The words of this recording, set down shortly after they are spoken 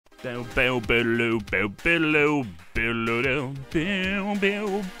Bow bow bow bow bow bow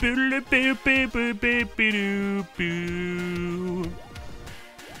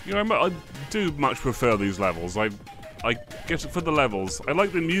You know, I do much prefer these levels. I guess for the levels. I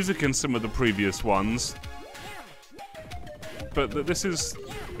like the music in some of the previous ones, but this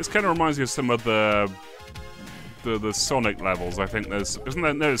kind of reminds me of some of the Sonic levels. I think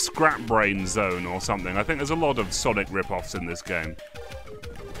isn't there Scrap Brain Zone or something? I think there's a lot of Sonic rip-offs in this game.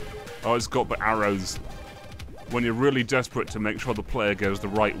 Oh, it's got the arrows. When you're really desperate to make sure the player goes the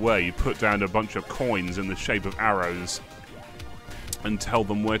right way, you put down a bunch of coins in the shape of arrows and tell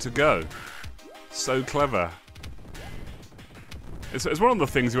them where to go. So clever. It's one of the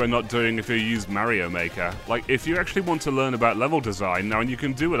things you are not doing if you use Mario Maker. Like, if you actually want to learn about level design, now, and you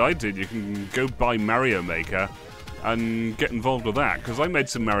can do what I did, you can go buy Mario Maker and get involved with that, because I made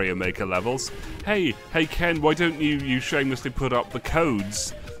some Mario Maker levels. Hey Ken, why don't you shamelessly put up the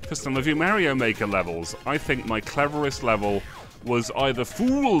codes for some of your Mario Maker levels? I think my cleverest level was either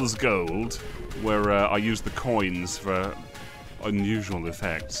Fool's Gold, where I used the coins for unusual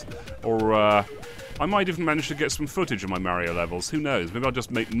effects, or I might even manage to get some footage of my Mario levels. Who knows? Maybe I'll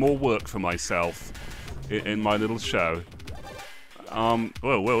just make more work for myself in my little show. I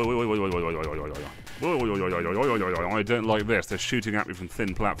don't like this. They're shooting at me from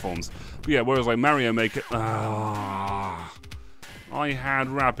thin platforms. But yeah, whereas I Mario Maker, I had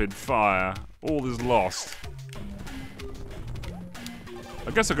rapid fire. All is lost.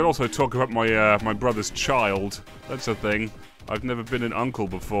 I guess I could also talk about my my brother's child. That's a thing. I've never been an uncle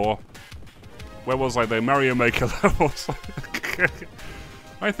before. Where was I though? Mario Maker levels.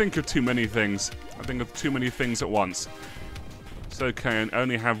 I think of too many things. I think of too many things at once. It's okay, I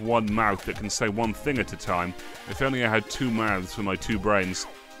only have one mouth that can say one thing at a time. If only I had two mouths for my two brains.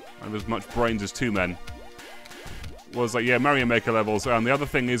 I have as much brains as two men. Was like, yeah, Mario Maker levels. And the other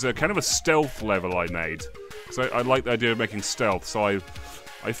thing is a kind of a stealth level I made. So I like the idea of making stealth. So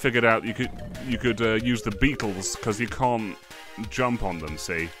I figured out you could use the beetles because you can't jump on them.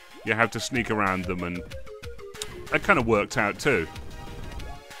 See, you have to sneak around them, and that kind of worked out too.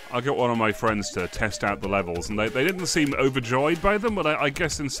 I got one of my friends to test out the levels, and they didn't seem overjoyed by them, but I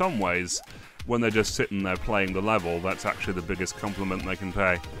guess in some ways, when they're just sitting there playing the level, that's actually the biggest compliment they can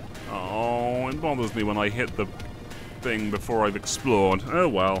pay. Oh, it bothers me when I hit the thing before I've explored. Oh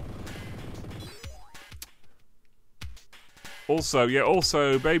well.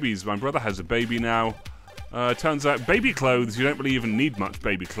 Also babies. My brother has a baby now. Turns out baby clothes, you don't really even need much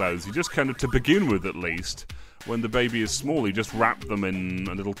baby clothes. You just kind of, to begin with at least, when the baby is small, you just wrap them in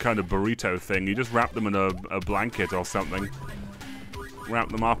a little kind of burrito thing. You just wrap them in a blanket or something. Wrap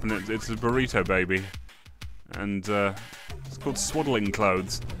them up and it's a burrito baby. And it's called swaddling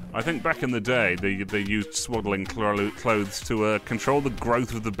clothes. I think back in the day they used swaddling clothes to control the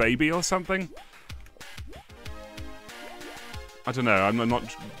growth of the baby or something. I don't know. I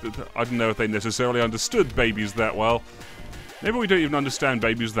don't know if they necessarily understood babies that well. Maybe we don't even understand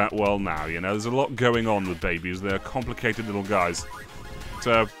babies that well now, you know. There's a lot going on with babies. They're complicated little guys.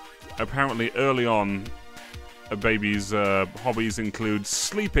 So, apparently early on, a baby's hobbies include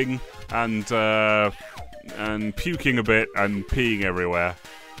sleeping and puking a bit and peeing everywhere.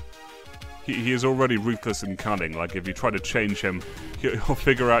 He is already ruthless and cunning. Like, if you try to change him, he'll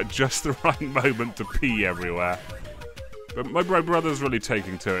figure out just the right moment to pee everywhere. But my brother's really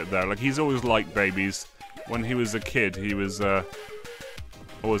taking to it, though. Like, he's always liked babies. When he was a kid, he was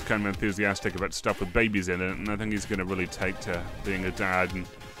always kind of enthusiastic about stuff with babies in it, and I think he's going to really take to being a dad and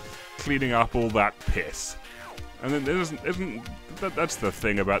cleaning up all that piss. And then that's the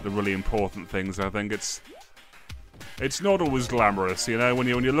thing about the really important things. I think it's not always glamorous, you know. When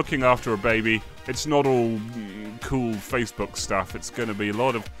you're looking after a baby, it's not all cool Facebook stuff. It's going to be a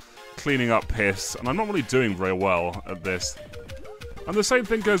lot of cleaning up piss, and I'm not really doing very well at this. And the same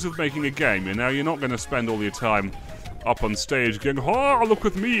thing goes with making a game, you know. You're not going to spend all your time up on stage going, "Oh, look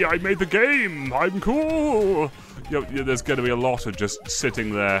with me, I made the game, I'm cool." There's going to be a lot of just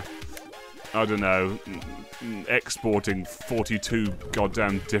sitting there, I don't know, exporting 42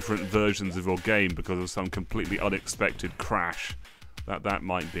 goddamn different versions of your game because of some completely unexpected crash. That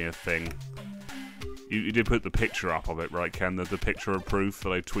might be a thing. You did put the picture up of it, right, Ken? The picture of proof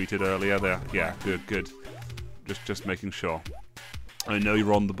that I tweeted earlier there? Yeah, good. Just making sure. I know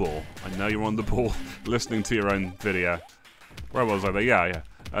you're on the ball. I know you're on the ball listening to your own video. Where was I there? Yeah.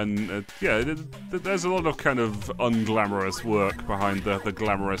 And, there's a lot of kind of unglamorous work behind the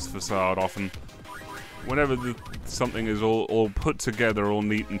glamorous facade often. Whenever something is all put together, all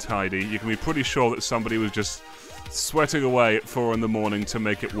neat and tidy, you can be pretty sure that somebody was just sweating away at 4 in the morning to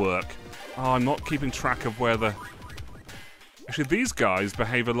make it work. Oh, I'm not keeping track of where the... Actually, these guys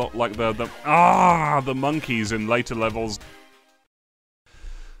behave a lot like the monkeys in later levels.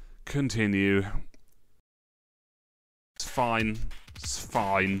 Continue. It's fine. It's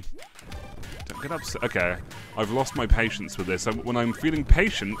fine. Don't get upset. Okay, I've lost my patience with this. When I'm feeling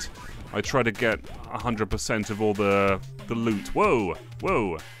patient, I try to get 100% of all the loot. Whoa!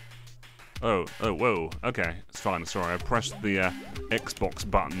 Whoa! Oh, whoa. Okay, it's fine. Sorry, I pressed the Xbox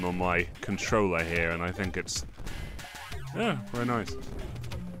button on my controller here, and I think it's... Yeah, very nice.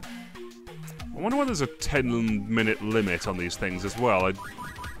 I wonder why there's a 10-minute limit on these things as well.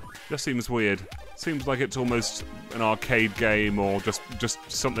 That seems weird. Seems like it's almost an arcade game or just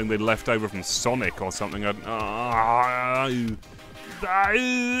something they left over from Sonic or something.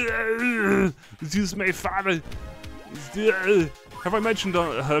 Zeus, my father. Have I mentioned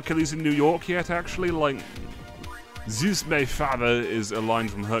Hercules in New York yet, actually? Like, Zeus, my father is a line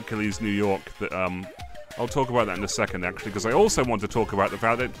from Hercules, New York that, I'll talk about that in a second, actually, because I also want to talk about the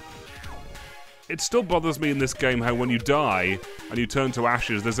fact that it still bothers me in this game how when you die and you turn to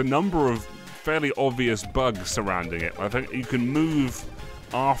ashes, there's a number of fairly obvious bugs surrounding it. I think you can move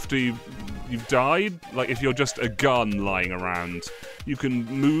after you've died. Like, if you're just a gun lying around, you can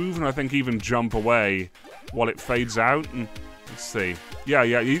move and I think even jump away while it fades out. And let's see. Yeah,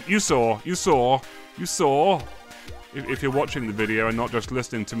 you saw. If you're watching the video and not just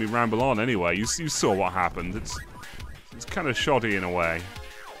listening to me ramble on anyway, you saw what happened. It's kind of shoddy in a way.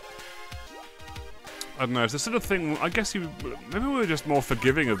 I don't know, it's the sort of thing, I guess maybe we were just more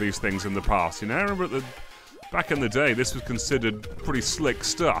forgiving of these things in the past, you know? I remember back in the day, this was considered pretty slick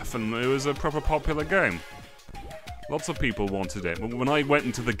stuff, and it was a proper popular game. Lots of people wanted it. When I went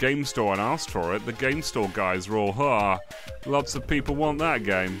into the game store and asked for it, the game store guys were all, lots of people want that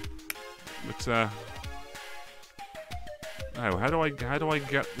game. But, oh, how do I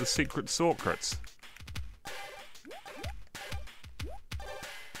get the secret secrets?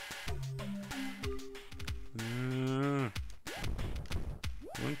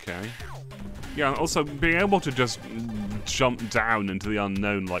 Okay. Yeah, and also being able to just jump down into the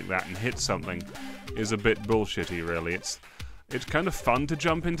unknown like that and hit something is a bit bullshitty, really. It's kind of fun to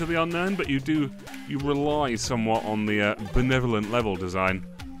jump into the unknown, but you rely somewhat on the benevolent level design.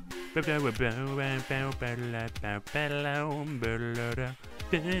 I kind of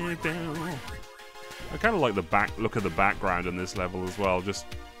like the look of the background in this level as well. Just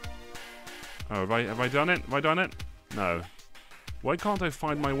have I done it? Have I done it? No. Why can't I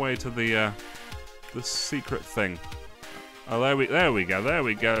find my way to the secret thing? Oh, there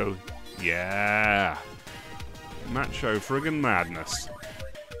we go. Yeah. Macho friggin' madness.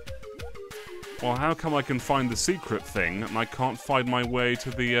 Well, how come I can find the secret thing and I can't find my way to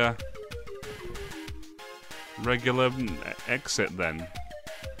the regular exit then?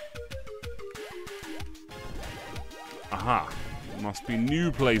 Aha. Must be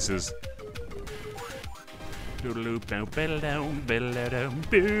new places. Even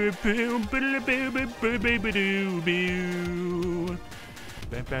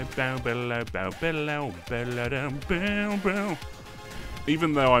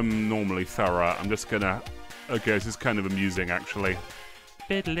though I'm normally thorough, I'm just gonna... Okay, this is kind of amusing, actually.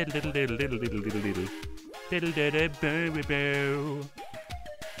 Okay,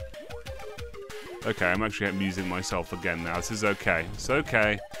 I'm actually amusing myself again now. This is okay. It's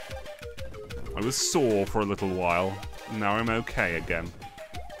okay. I was sore for a little while. Now I'm okay again.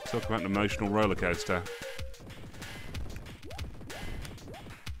 Talk about an emotional roller coaster.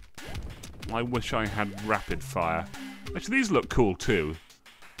 I wish I had rapid fire. Actually, these look cool too.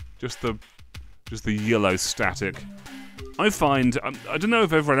 Just the yellow static. I find, I don't know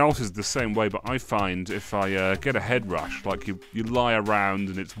if everyone else is the same way, but I find if I get a head rush, like you lie around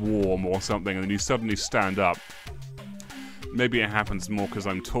and it's warm or something, and then you suddenly stand up. Maybe it happens more because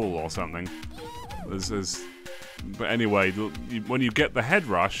I'm tall or something. But anyway, when you get the head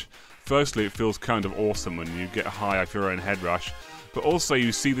rush, firstly it feels kind of awesome when you get high off your own head rush, but also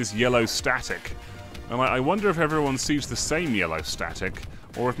you see this yellow static. And I wonder if everyone sees the same yellow static,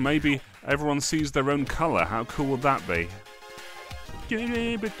 or if maybe everyone sees their own colour. How cool would that be?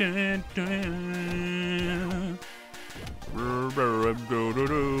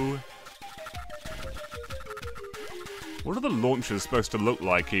 What are the launchers supposed to look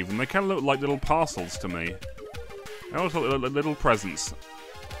like, even? They kind of look like little parcels to me. They also look like little presents,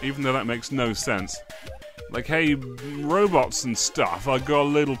 even though that makes no sense. Like, hey, robots and stuff, I got a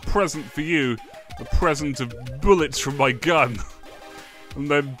little present for you. A present of bullets from my gun. And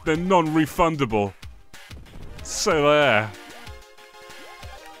they're non-refundable. So there.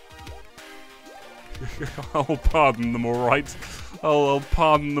 I'll pardon them, alright? I'll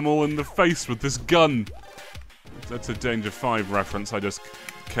pardon them all in the face with this gun. That's a Danger 5 reference I just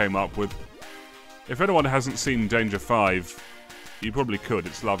came up with. If anyone hasn't seen Danger 5, you probably could.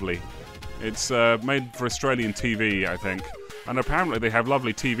 It's lovely. It's made for Australian TV, I think. And apparently they have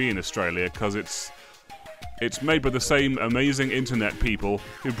lovely TV in Australia, because it's made by the same amazing internet people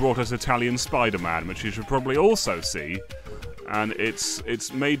who brought us Italian Spider-Man, which you should probably also see. And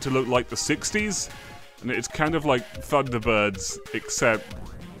it's made to look like the 60s, and it's kind of like Thunderbirds, except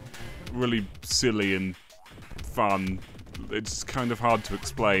really silly and fun. It's kind of hard to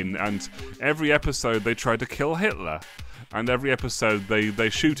explain, and every episode they try to kill Hitler. And every episode they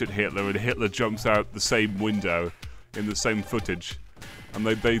shoot at Hitler, and Hitler jumps out the same window in the same footage. And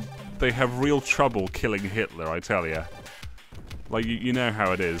they have real trouble killing Hitler, I tell you. Like, you know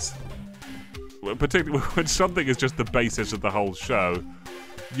how it is. Particularly when something is just the basis of the whole show,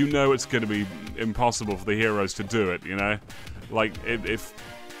 you know it's going to be impossible for the heroes to do it, you know? Like, if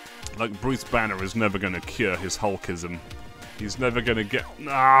like, Bruce Banner is never going to cure his Hulkism. He's never going to get...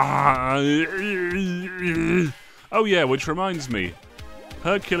 Oh yeah, which reminds me.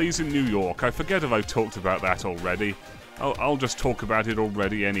 Hercules in New York. I forget if I've talked about that already. I'll just talk about it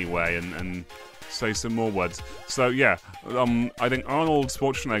already anyway and say some more words. So yeah, I think Arnold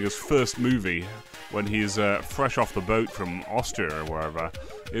Schwarzenegger's first movie, when he's fresh off the boat from Austria or wherever,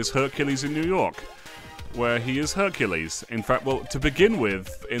 is Hercules in New York, where he is Hercules. In fact, well, to begin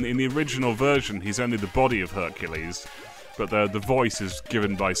with, in the original version, he's only the body of Hercules, but the voice is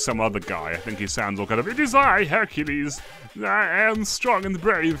given by some other guy. I think he sounds all kind of, "It is I, Hercules. I am strong and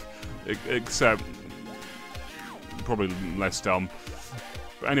brave," except probably less dumb.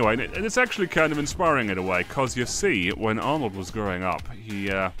 But anyway, it's actually kind of inspiring in a way, because you see, when Arnold was growing up, he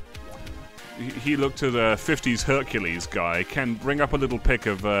looked at a 50s Hercules guy. Ken, bring up a little pic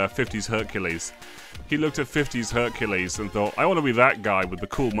of 50s Hercules. He looked at 50s Hercules and thought, I want to be that guy with the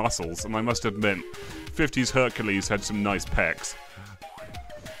cool muscles, and I must admit, 50s Hercules had some nice pecs.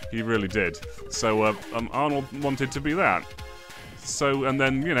 He really did. So Arnold wanted to be that. So, and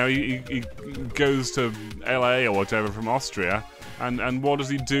then, you know, he goes to LA or whatever from Austria, and what does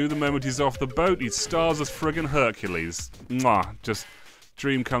he do the moment he's off the boat? He stars as friggin' Hercules. Mwah, just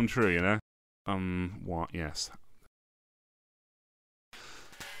dream come true, you know? What? Yes.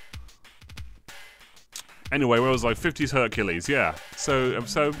 Anyway, where was I? 50s Hercules, yeah. So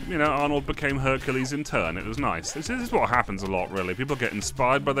you know, Arnold became Hercules in turn. It was nice. This is what happens a lot, really. People get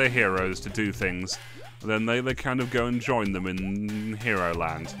inspired by their heroes to do things, and then they kind of go and join them in Hero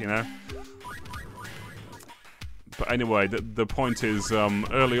Land, you know? But anyway, the point is,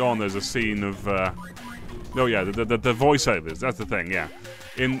 early on there's a scene of, oh yeah, the voiceovers, that's the thing, yeah.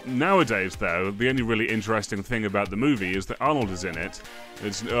 Nowadays, though, the only really interesting thing about the movie is that Arnold is in it.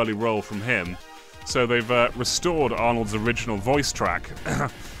 It's an early role from him. So they've restored Arnold's original voice track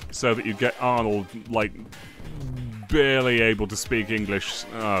so that you get Arnold, like, barely able to speak English.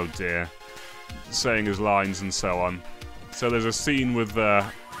 Oh dear. Saying his lines and so on. So there's a scene with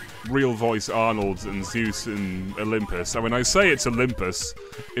real voice Arnold and Zeus in Olympus. And when I say it's Olympus,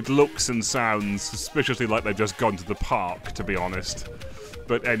 it looks and sounds suspiciously like they've just gone to the park, to be honest.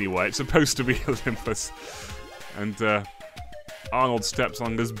 But anyway, it's supposed to be Olympus. And Arnold steps on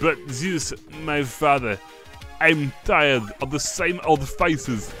and goes, "But Zeus, my father, I'm tired of the same old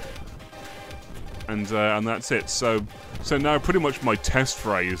faces." And that's it. So now pretty much my test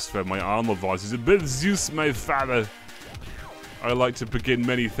phrase for my Arnold voice is, "But Zeus, my father." I like to begin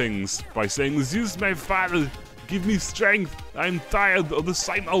many things by saying, "Zeus, my father, give me strength. I'm tired of the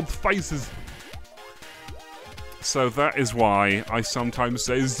same old faces." So that is why I sometimes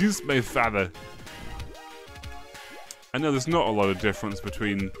say, "Zeus, my father." I know there's not a lot of difference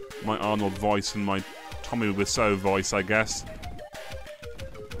between my Arnold voice and my Tommy Wiseau voice, I guess.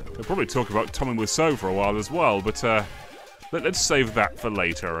 We'll probably talk about Tommy Wiseau for a while as well, but let's save that for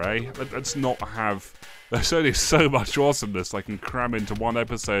later, eh? Let's not have... There's only so much awesomeness I can cram into one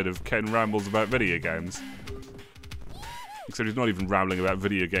episode of Ken Rambles about video games. Except he's not even rambling about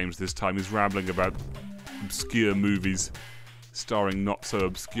video games this time, he's rambling about obscure movies starring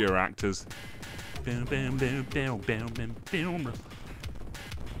not-so-obscure actors.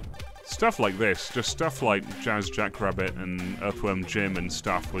 Stuff like this, just stuff like Jazz Jackrabbit and Earthworm Jim and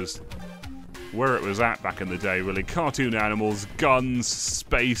stuff was where it was at back in the day, really. Cartoon animals, guns,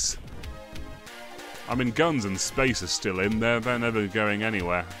 space. I mean, guns and space are still in there, they're never going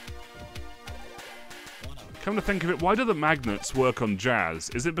anywhere. Come to think of it, why do the magnets work on Jazz?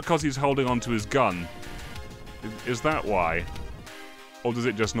 Is it because he's holding onto his gun? Is that why? Or does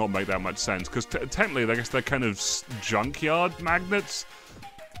it just not make that much sense? Because technically, I guess they're kind of junkyard magnets.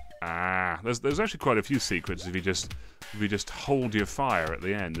 Ah, there's actually quite a few secrets if you just hold your fire at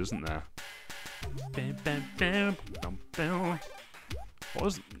the end, isn't there?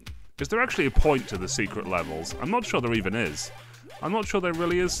 Is there actually a point to the secret levels? I'm not sure there even is. I'm not sure there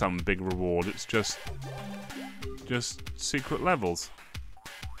really is some big reward. It's just secret levels.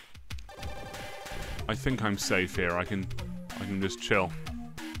 I think I'm safe here. I can just chill.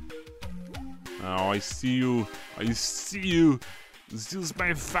 Oh, I see you. I see you. Zeus,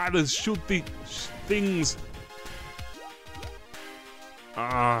 my father, shoot the things.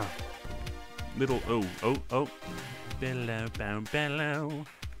 Ah. Little, oh. Bellow, bow, bellow.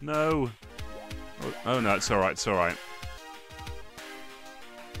 No. Oh no, it's alright, it's alright.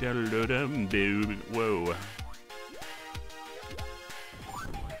 Whoa.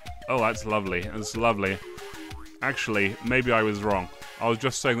 Oh, that's lovely. That's lovely. Actually, maybe I was wrong. I was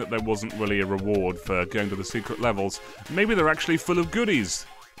just saying that there wasn't really a reward for going to the secret levels. Maybe they're actually full of goodies.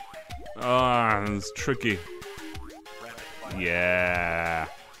 Ah, it's tricky. Yeah.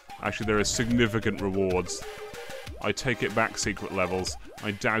 Actually, there are significant rewards. I take it back, secret levels.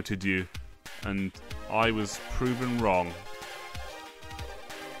 I doubted you, and I was proven wrong.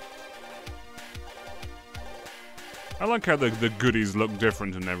 I like how the goodies look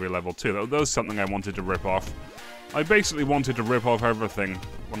different in every level too. That was something I wanted to rip off. I basically wanted to rip off everything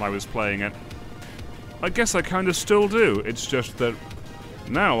when I was playing it. I guess I kind of still do. It's just that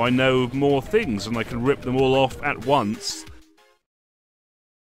now I know more things and I can rip them all off at once.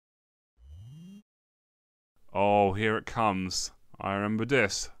 Oh, here it comes. I remember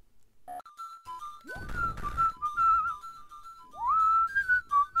this.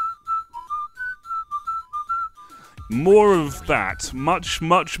 More of that. Much,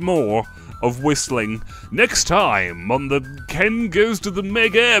 much more of whistling. Next time on the Ken Goes to the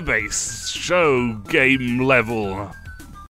Meg Airbase show game level.